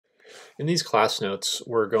In these class notes,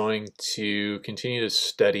 we're going to continue to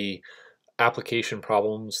study application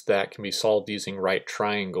problems that can be solved using right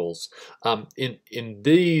triangles. In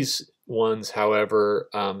these ones, however,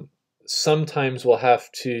 sometimes we'll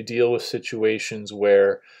have to deal with situations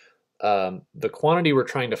where the quantity we're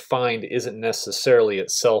trying to find isn't necessarily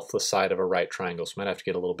itself the side of a right triangle, so we might have to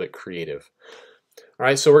get a little bit creative. All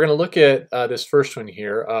right, so we're going to look at this first one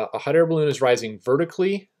here. A hot air balloon is rising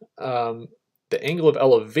vertically. The angle of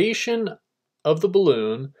elevation of the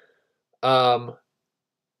balloon, and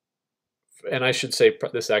I should say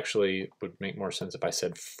this actually would make more sense if I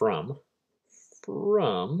said from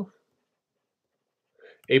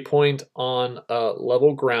a point on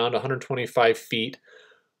level ground, 125 feet,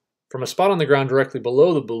 from a spot on the ground directly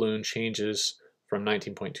below the balloon changes from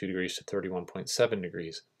 19.2 degrees to 31.7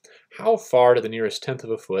 degrees. How far to the nearest tenth of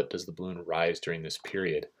a foot does the balloon rise during this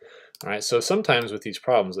period? All right, so sometimes with these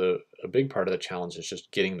problems, a big part of the challenge is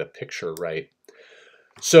just getting the picture right.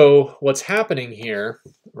 So what's happening here,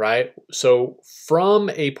 right? So from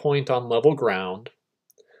a point on level ground,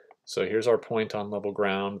 so here's our point on level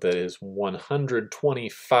ground that is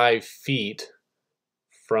 125 feet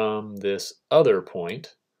from this other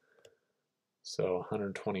point. So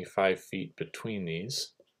 125 feet between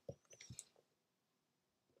these.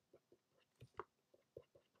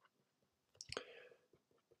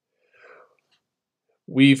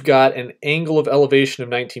 We've got an angle of elevation of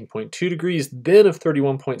 19.2 degrees, then of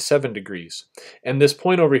 31.7 degrees. And this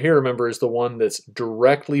point over here, remember, is the one that's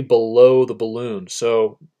directly below the balloon.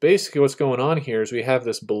 So basically what's going on here is we have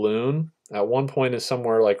this balloon. At one point is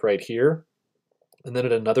somewhere like right here. And then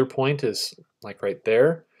at another point is like right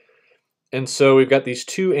there. And so we've got these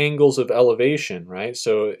two angles of elevation, right?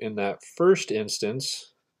 So in that first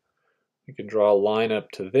instance, we can draw a line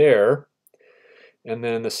up to there. And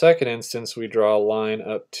then in the second instance, we draw a line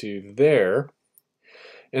up to there.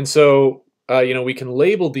 And so, we can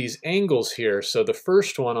label these angles here. So the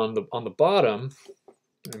first one on the bottom,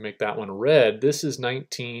 let me make that one red, this is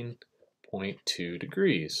 19.2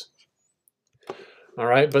 degrees. All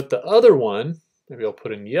right, but the other one, maybe I'll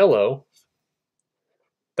put in yellow,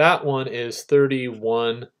 that one is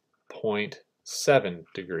 31.7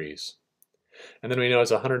 degrees. And then we know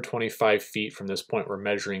it's 125 feet from this point we're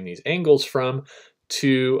measuring these angles from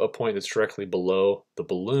to a point that's directly below the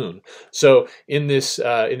balloon. So in this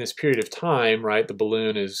period of time, right, the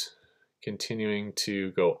balloon is continuing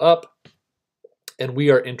to go up, and we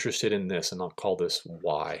are interested in this, and I'll call this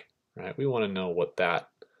y. Right? We want to know what that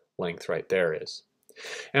length right there is.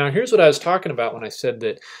 Now here's what I was talking about when I said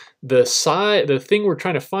that the thing we're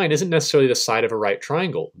trying to find isn't necessarily the side of a right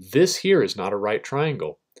triangle. This here is not a right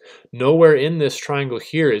triangle. Nowhere in this triangle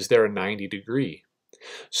here is there a 90 degree.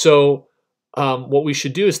 So what we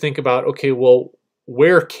should do is think about, okay, well,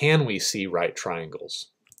 where can we see right triangles?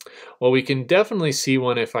 Well, we can definitely see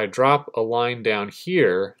one if I drop a line down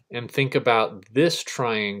here and think about this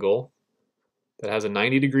triangle that has a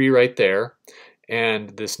 90 degree right there and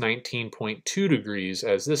this 19.2 degrees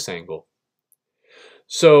as this angle.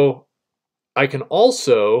 So I can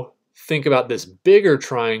also think about this bigger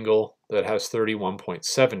triangle that has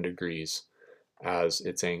 31.7 degrees as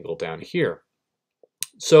its angle down here.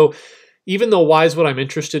 So even though y is what I'm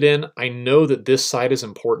interested in, I know that this side is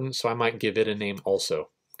important, so I might give it a name also,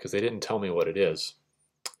 because they didn't tell me what it is.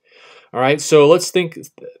 All right, so let's think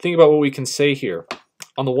about what we can say here.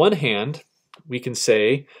 On the one hand, we can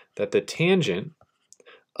say that the tangent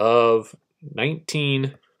of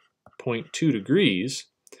 19.2 degrees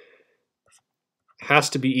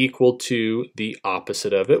has to be equal to the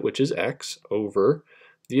opposite of it, which is x, over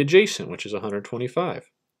the adjacent, which is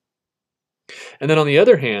 125. And then on the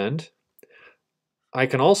other hand, I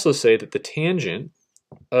can also say that the tangent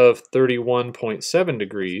of 31.7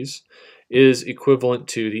 degrees is equivalent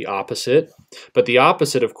to the opposite, but the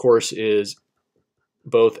opposite, of course, is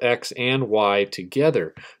both x and y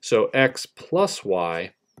together. So x plus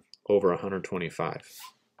y over 125.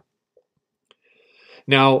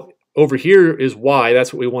 Now, over here is y,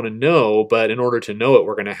 that's what we want to know, but in order to know it,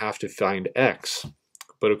 we're going to have to find x.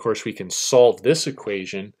 But of course, we can solve this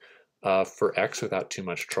equation for x without too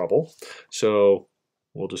much trouble. So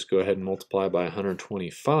we'll just go ahead and multiply by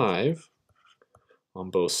 125 on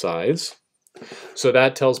both sides. So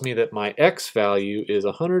that tells me that my x value is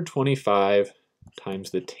 125 times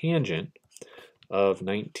the tangent of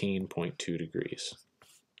 19.2 degrees.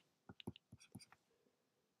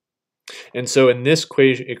 And so in this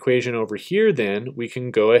equation over here, then, we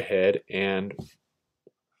can go ahead and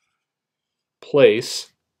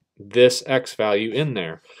place this x value in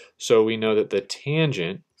there. So we know that the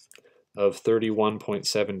tangent of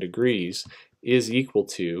 31.7 degrees is equal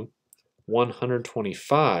to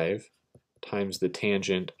 125 times the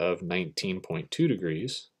tangent of 19.2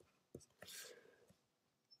 degrees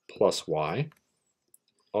plus y,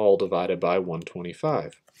 all divided by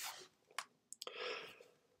 125.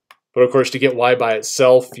 But of course, to get y by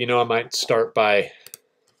itself, I might start by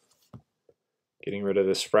getting rid of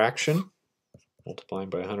this fraction, multiplying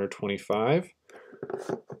by 125.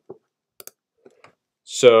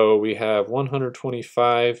 So we have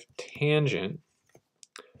 125 tangent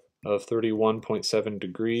of 31.7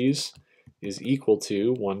 degrees is equal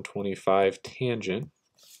to 125 tangent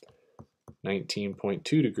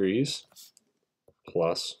 19.2 degrees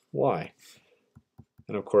plus y.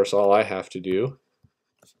 And of course, all I have to do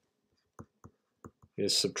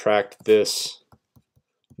is subtract this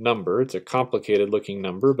number. It's a complicated looking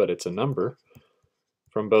number, but it's a number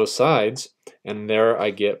from both sides, and there I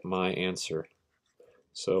get my answer.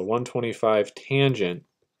 So 125 tangent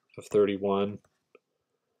of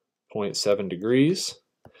 31.7 degrees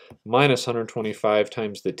minus 125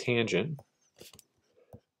 times the tangent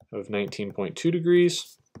of 19.2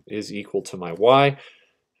 degrees is equal to my y.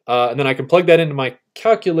 And then I can plug that into my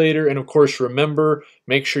calculator, and of course remember,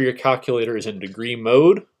 make sure your calculator is in degree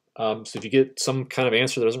mode. So if you get some kind of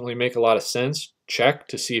answer that doesn't really make a lot of sense, check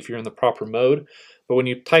to see if you're in the proper mode. But when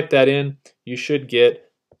you type that in, you should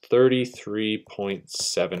get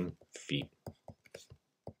 33.7 feet.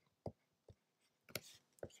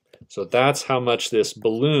 So that's how much this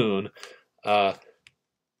balloon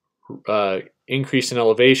increased in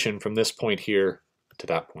elevation from this point here to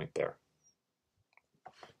that point there.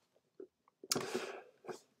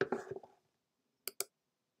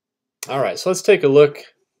 All right, so let's take a look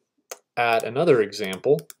at another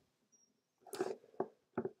example.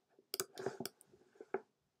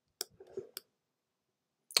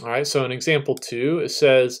 All right, so in example 2, it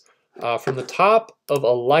says, from the top of a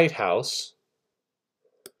lighthouse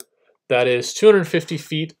that is 250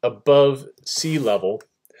 feet above sea level,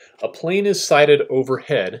 a plane is sighted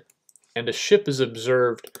overhead and a ship is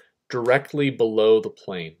observed directly below the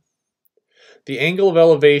plane. The angle of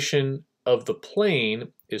elevation of the plane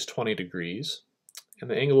is 20 degrees, and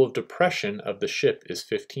the angle of depression of the ship is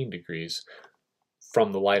 15 degrees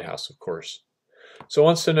from the lighthouse, of course. So it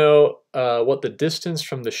wants to know what the distance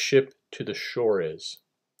from the ship to the shore is.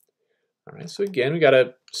 All right, so again, we got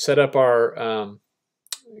to set up our,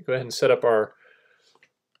 go ahead and set up our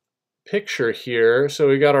picture here. So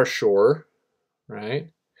we got our shore, right?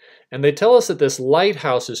 And they tell us that this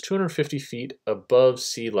lighthouse is 250 feet above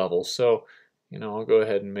sea level. So, I'll go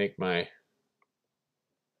ahead and make my,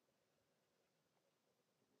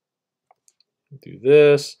 do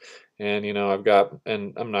this. And, I've got,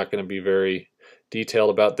 and I'm not going to be very detailed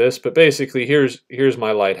about this, but basically here's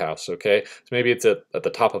my lighthouse, okay? So maybe it's at the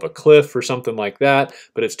top of a cliff or something like that,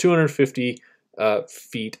 but it's 250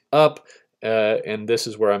 feet up, and this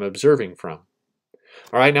is where I'm observing from.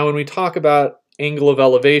 All right, now when we talk about angle of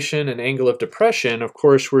elevation and angle of depression, of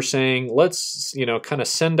course we're saying let's kind of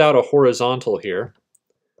send out a horizontal here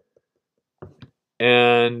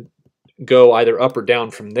and go either up or down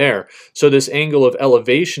from there. So this angle of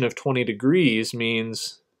elevation of 20 degrees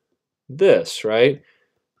means this, right?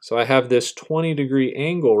 So I have this 20-degree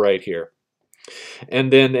angle right here.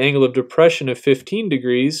 And then the angle of depression of 15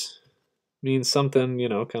 degrees means something,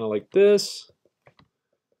 kind of like this.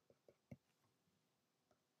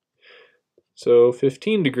 So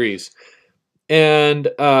 15 degrees.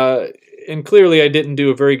 And clearly I didn't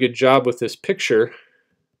do a very good job with this picture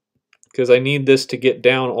because I need this to get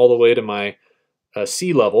down all the way to my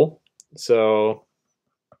sea level. So,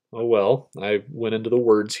 oh well, I went into the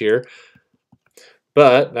words here.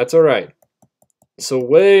 But that's all right. So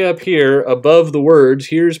way up here above the words,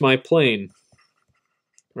 here's my plane,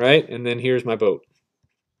 right? And then here's my boat.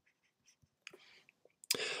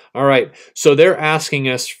 All right, so they're asking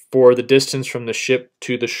us for the distance from the ship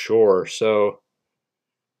to the shore. So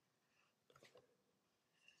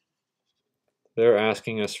they're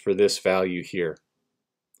asking us for this value here.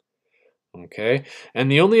 Okay,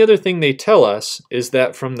 and the only other thing they tell us is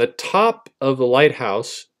that from the top of the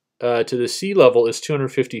lighthouse to the sea level is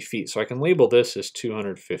 250 feet. So I can label this as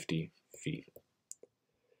 250 feet.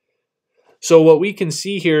 So what we can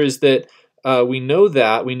see here is that we know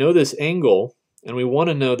this angle, and we want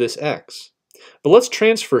to know this x. But let's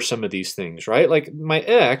transfer some of these things, right? Like my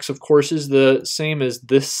x, of course, is the same as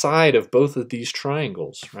this side of both of these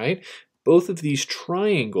triangles, right? Both of these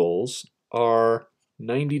triangles are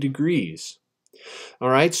 90 degrees. All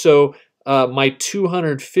right, so my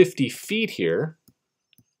 250 feet here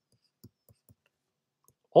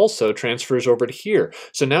also transfers over to here.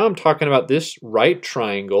 So now I'm talking about this right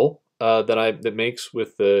triangle that makes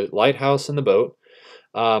with the lighthouse and the boat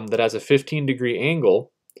that has a 15-degree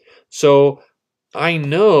angle. So I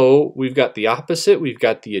know we've got the opposite, we've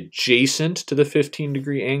got the adjacent to the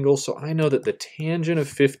 15-degree angle, so I know that the tangent of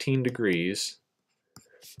 15 degrees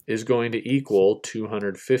is going to equal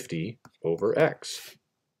 250 over x.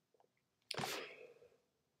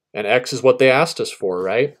 And x is what they asked us for,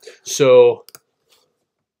 right? So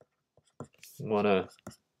we want to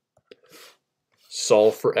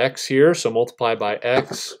solve for x here, so multiply by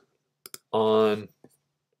x on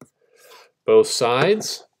both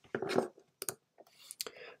sides.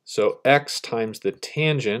 So x times the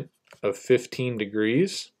tangent of 15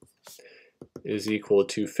 degrees is equal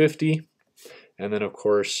to 250. And then, of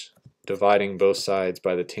course, dividing both sides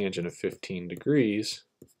by the tangent of 15 degrees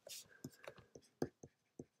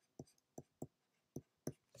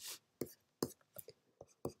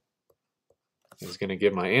is going to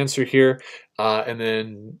give my answer here. And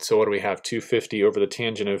then, so what do we have? 250 over the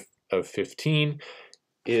tangent of 15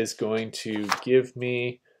 is going to give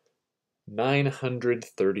me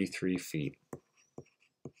 933 feet.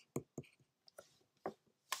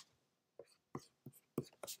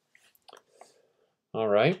 All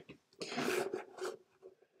right.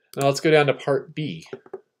 Now let's go down to part B.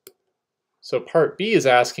 So part B is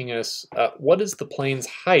asking us, what is the plane's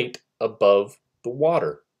height above the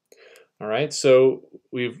water? All right, so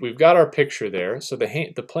we've got our picture there. So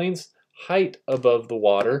the plane's height above the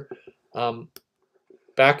water,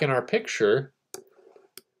 back in our picture,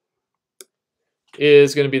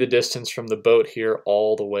 is going to be the distance from the boat here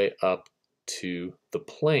all the way up to the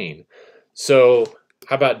plane. So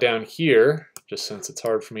how about down here, just since it's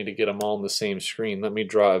hard for me to get them all on the same screen, let me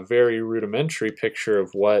draw a very rudimentary picture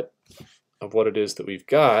of what it is that we've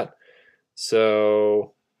got.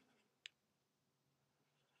 So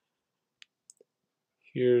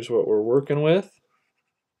here's what we're working with,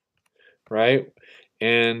 right?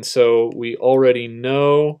 And so we already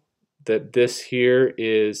know that this here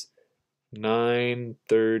is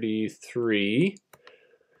 933.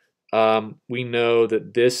 We know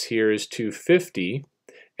that this here is 250,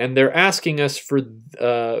 and they're asking us for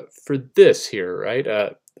this here,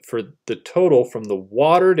 right? For the total from the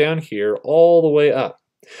water down here all the way up.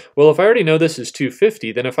 Well, if I already know this is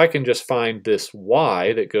 250, then if I can just find this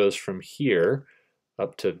y that goes from here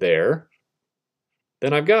up to there,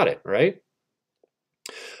 then I've got it, right?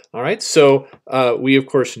 All right, so we of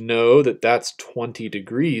course know that that's 20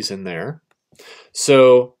 degrees in there.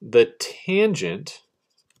 So the tangent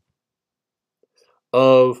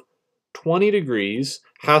of 20 degrees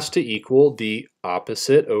has to equal the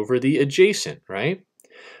opposite over the adjacent, right?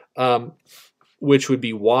 Which would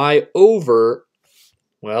be y over,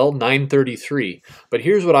 well, 933. But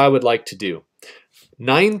here's what I would like to do.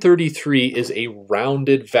 933 is a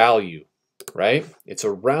rounded value, right? It's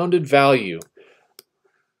a rounded value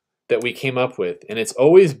that we came up with, and it's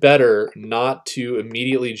always better not to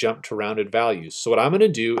immediately jump to rounded values. So what I'm going to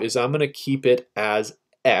do is I'm going to keep it as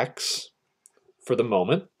x for the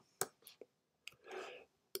moment.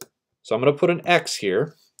 So I'm going to put an x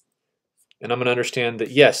here, and I'm going to understand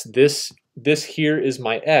that yes, this here is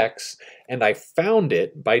my x, and I found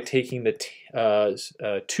it by taking the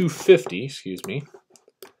 250, excuse me.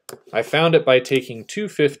 I found it by taking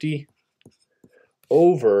 250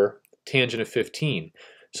 over tangent of 15.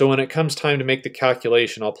 So when it comes time to make the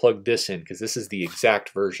calculation, I'll plug this in because this is the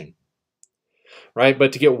exact version, right?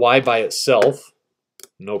 But to get y by itself,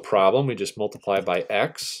 no problem. We just multiply by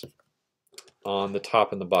x on the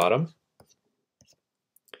top and the bottom.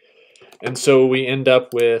 And so we end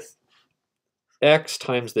up with x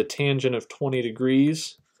times the tangent of 20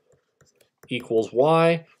 degrees equals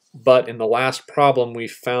y. But in the last problem, we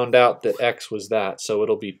found out that x was that. So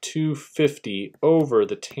it'll be 250 over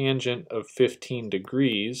the tangent of 15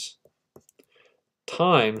 degrees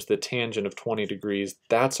times the tangent of 20 degrees.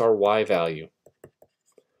 That's our y value.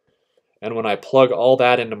 And when I plug all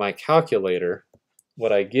that into my calculator,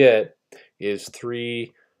 what I get is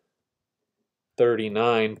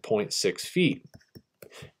 339.6 feet.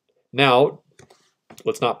 Now,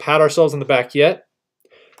 let's not pat ourselves on the back yet.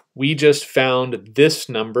 We just found this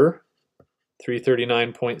number,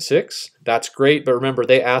 339.6. That's great, but remember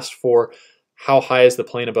they asked for how high is the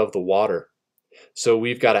plane above the water. So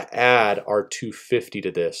we've got to add our 250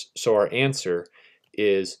 to this. So our answer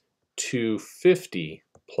is 250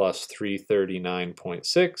 plus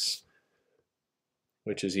 339.6,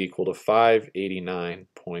 which is equal to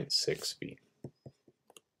 589.6 feet.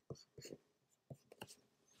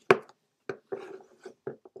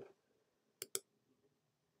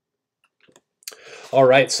 All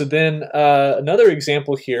right, so then another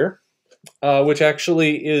example here, which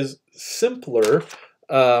actually is simpler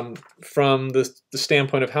from the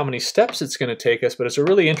standpoint of how many steps it's going to take us, but it's a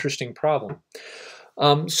really interesting problem.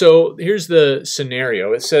 So here's the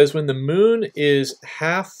scenario. It says when the moon is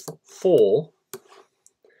half full,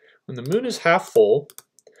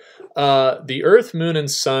 the Earth, Moon, and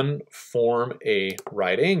Sun form a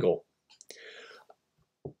right angle.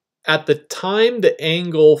 At the time the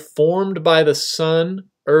angle formed by the Sun,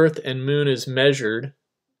 Earth, and Moon is measured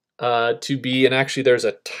to be, and actually there's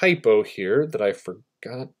a typo here that I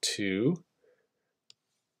forgot to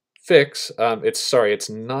fix. It's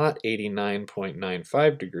not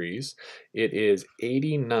 89.95 degrees. It is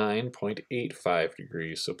 89.85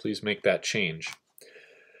 degrees. So please make that change.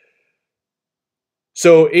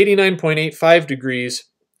 So 89.85 degrees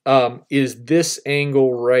is this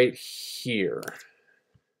angle right here.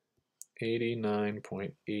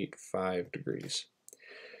 89.85 degrees.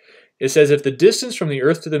 It says if the distance from the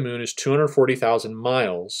Earth to the Moon is 240,000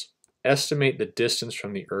 miles, estimate the distance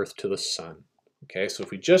from the Earth to the Sun. Okay, so if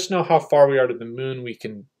we just know how far we are to the Moon, we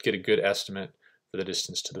can get a good estimate for the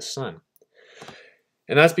distance to the Sun.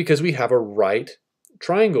 And that's because we have a right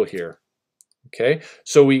triangle here. Okay,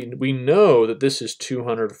 so we know that this is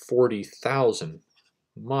 240,000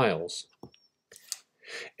 miles.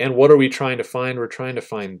 And what are we trying to find? We're trying to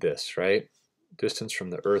find this, right? Distance from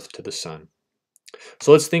the Earth to the Sun.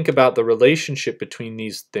 So let's think about the relationship between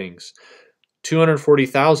these things.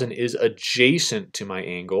 240,000 is adjacent to my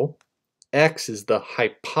angle. X is the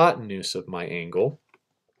hypotenuse of my angle,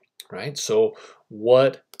 right? So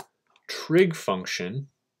what trig function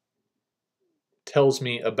tells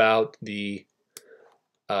me about the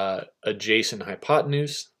adjacent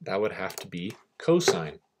hypotenuse? That would have to be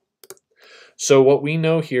cosine. So what we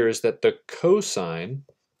know here is that the cosine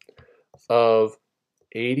of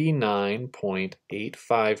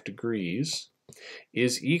 89.85 degrees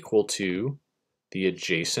is equal to the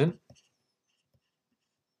adjacent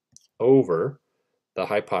over the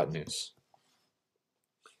hypotenuse.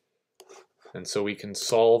 And so we can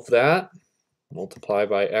solve that, multiply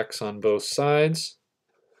by x on both sides.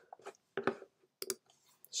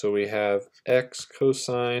 So we have x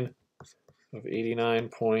cosine of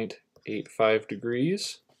 89.85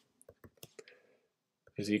 degrees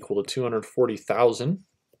is equal to 240,000.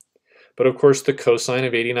 But of course the cosine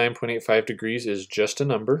of 89.85 degrees is just a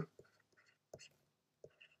number.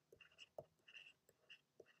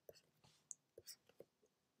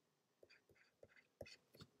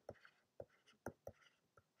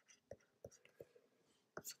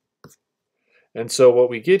 And so what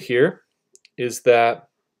we get here is that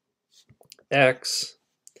x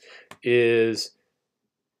is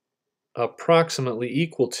approximately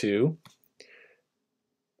equal to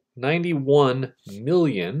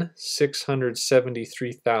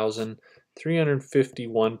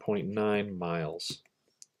 91,673,351.9 miles.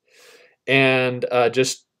 And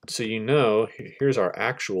just so you know, here's our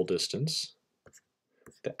actual distance.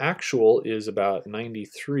 The actual is about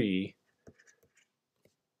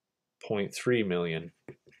 93.3 million.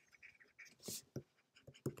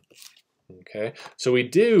 Okay, so we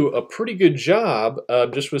do a pretty good job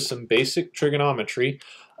just with some basic trigonometry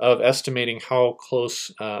of estimating how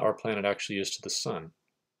close our planet actually is to the Sun.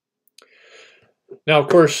 Now, of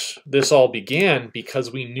course, this all began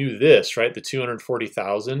because we knew this, right? The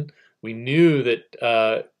 240,000. We knew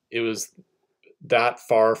that it was that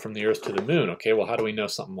far from the Earth to the Moon. Okay, well, how do we know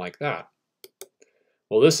something like that?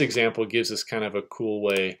 Well, this example gives us kind of a cool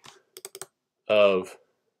way of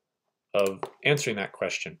answering that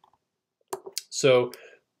question. So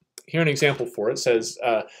here an example for it says,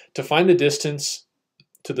 to find the distance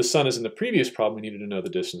to the Sun as in the previous problem, we needed to know the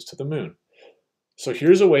distance to the Moon. So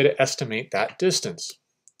here's a way to estimate that distance.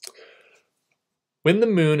 When the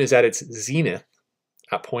Moon is at its zenith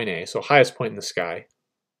at point A, so highest point in the sky,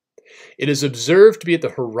 it is observed to be at the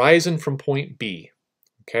horizon from point B.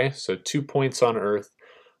 Okay, so 2 points on Earth,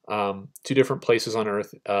 2 different places on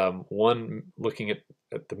Earth, one looking at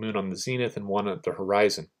the Moon on the zenith and one at the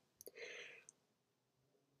horizon.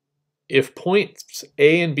 If points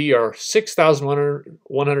A and B are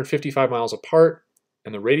 6,155 miles apart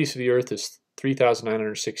and the radius of the Earth is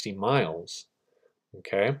 3,960 miles,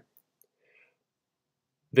 okay,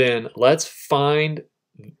 then let's find,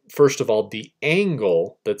 first of all, the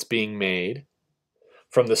angle that's being made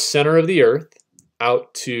from the center of the Earth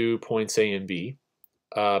out to points A and B.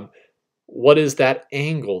 What is that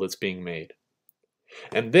angle that's being made?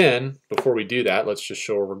 And then, before we do that, let's just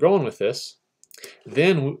show where we're going with this.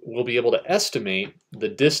 Then we'll be able to estimate the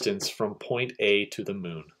distance from point A to the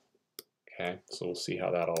Moon. Okay, so we'll see how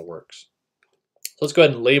that all works. So let's go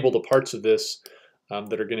ahead and label the parts of this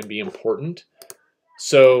that are going to be important.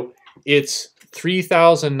 So it's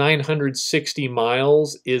 3,960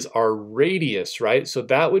 miles is our radius, right? So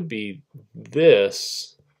that would be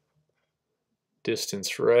this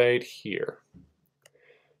distance right here.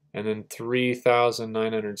 And then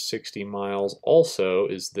 3,960 miles also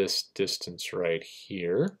is this distance right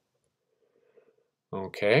here.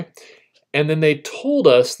 Okay. And then they told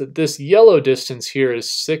us that this yellow distance here is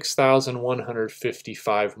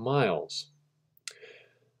 6,155 miles.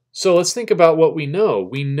 So let's think about what we know.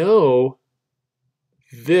 We know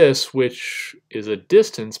this, which is a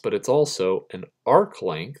distance, but it's also an arc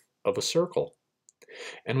length of a circle.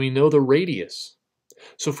 And we know the radius.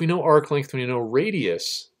 So if we know arc length and we know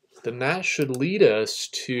radius, then that should lead us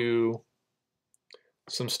to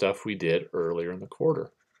some stuff we did earlier in the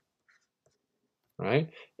quarter, right?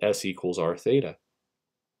 S equals r theta.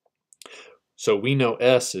 So we know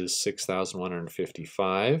S is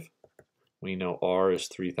 6,155. We know R is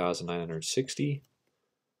 3,960.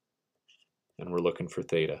 And we're looking for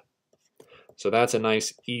theta. So that's a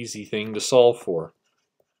nice, easy thing to solve for.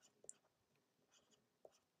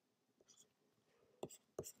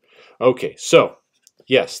 Okay, so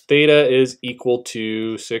yes, theta is equal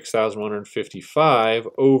to 6,155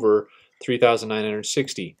 over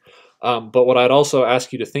 3,960. But what I'd also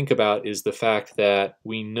ask you to think about is the fact that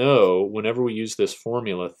we know whenever we use this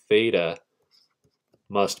formula, theta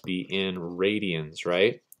must be in radians,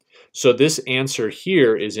 right? So this answer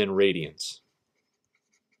here is in radians.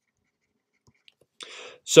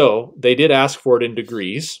 So they did ask for it in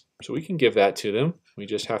degrees, so we can give that to them. We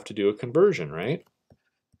just have to do a conversion, right?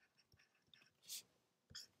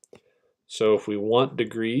 So if we want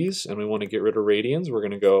degrees and we want to get rid of radians, we're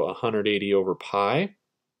going to go 180 over pi.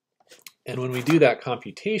 And when we do that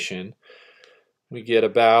computation, we get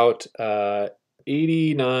about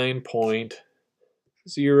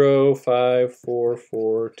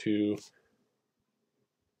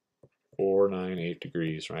 89.05442.498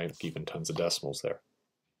 degrees, right? Even tons of decimals there.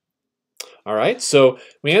 All right, so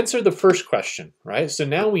we answered the first question, right? So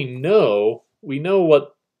now we know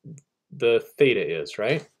what the theta is,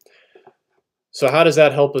 right? So how does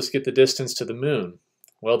that help us get the distance to the moon?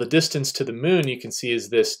 Well, the distance to the moon you can see is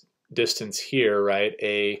this distance here, right?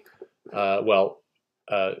 A all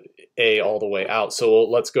the way out. So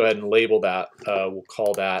let's go ahead and label that. We'll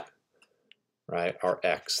call that, right, our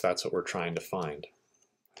x. That's what we're trying to find.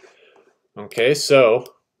 Okay, so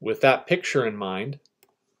with that picture in mind,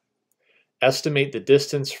 estimate the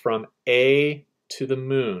distance from A to the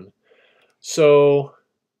moon. So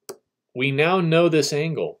we now know this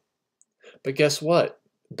angle. But guess what?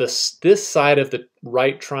 This side of the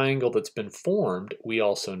right triangle that's been formed, we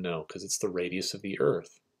also know because it's the radius of the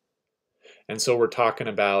Earth. And so we're talking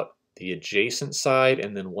about the adjacent side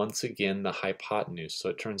and then once again the hypotenuse. So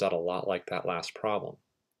it turns out a lot like that last problem.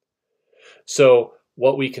 So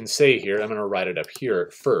what we can say here, I'm going to write it up here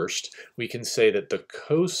at first, we can say that the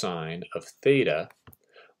cosine of theta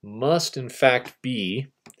must in fact be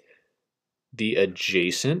the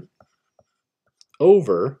adjacent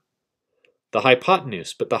over the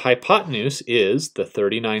hypotenuse, but the hypotenuse is the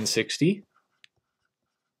 3960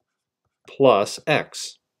 plus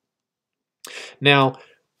x. Now,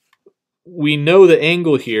 we know the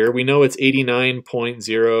angle here. We know it's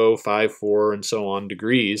 89.054 and so on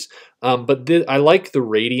degrees, but I like the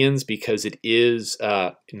radians because it is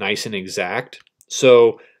nice and exact.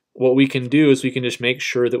 So what we can do is we can just make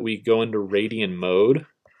sure that we go into radian mode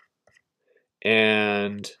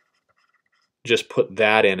and just put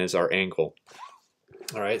that in as our angle.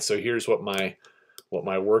 All right, so here's what my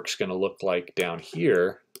work's going to look like down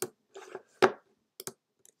here.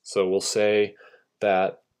 So we'll say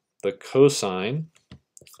that the cosine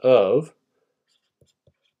of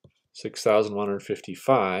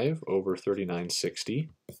 6,155 over 3960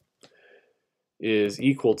 is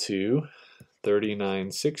equal to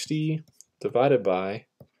 3960 divided by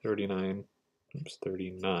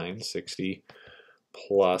 3960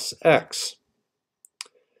 plus x.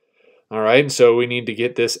 All right, so we need to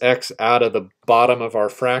get this x out of the bottom of our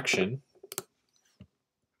fraction.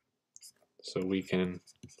 So we can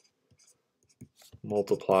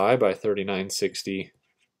multiply by 3960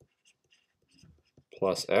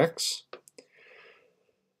 plus x.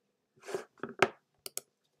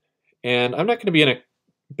 And I'm not going to be in a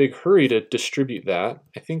big hurry to distribute that.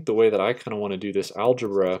 I think the way that I kind of want to do this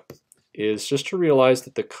algebra is just to realize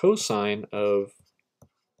that the cosine of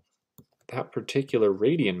that particular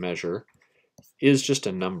radian measure is just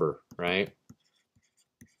a number, right?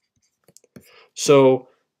 So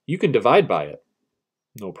you can divide by it,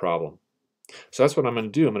 no problem. So that's what I'm going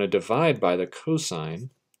to do. I'm going to divide by the cosine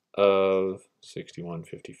of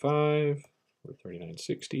 6155 or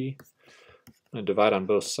 3960. I'm going to divide on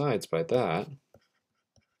both sides by that.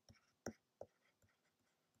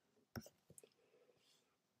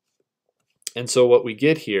 And so what we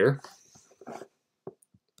get here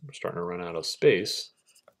we're starting to run out of space,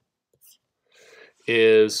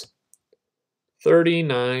 is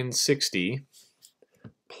 3960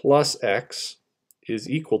 plus x is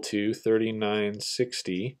equal to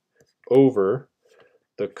 3960 over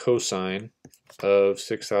the cosine of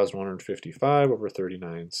 6,155 over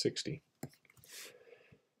 3960.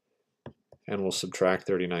 And we'll subtract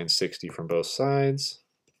 3960 from both sides.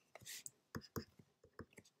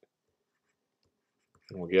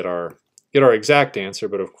 And we'll get our exact answer,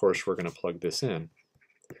 but of course we're going to plug this in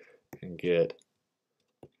and get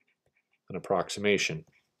an approximation.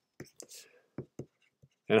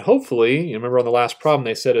 And hopefully, you remember on the last problem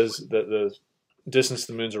they said is that the distance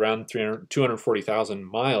to the moon's around 240,000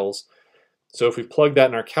 miles. So if we plug that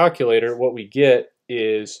in our calculator, what we get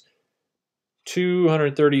is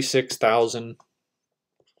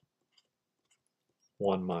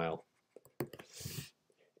 236,001 mile.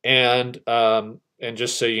 And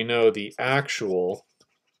just so you know, the actual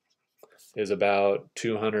is about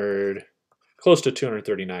close to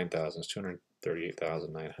 239,000,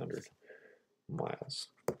 238,900 miles.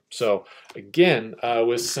 So again,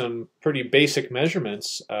 with some pretty basic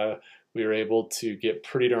measurements, we were able to get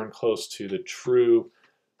pretty darn close to the true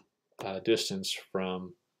distance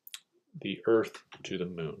from the Earth to the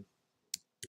moon.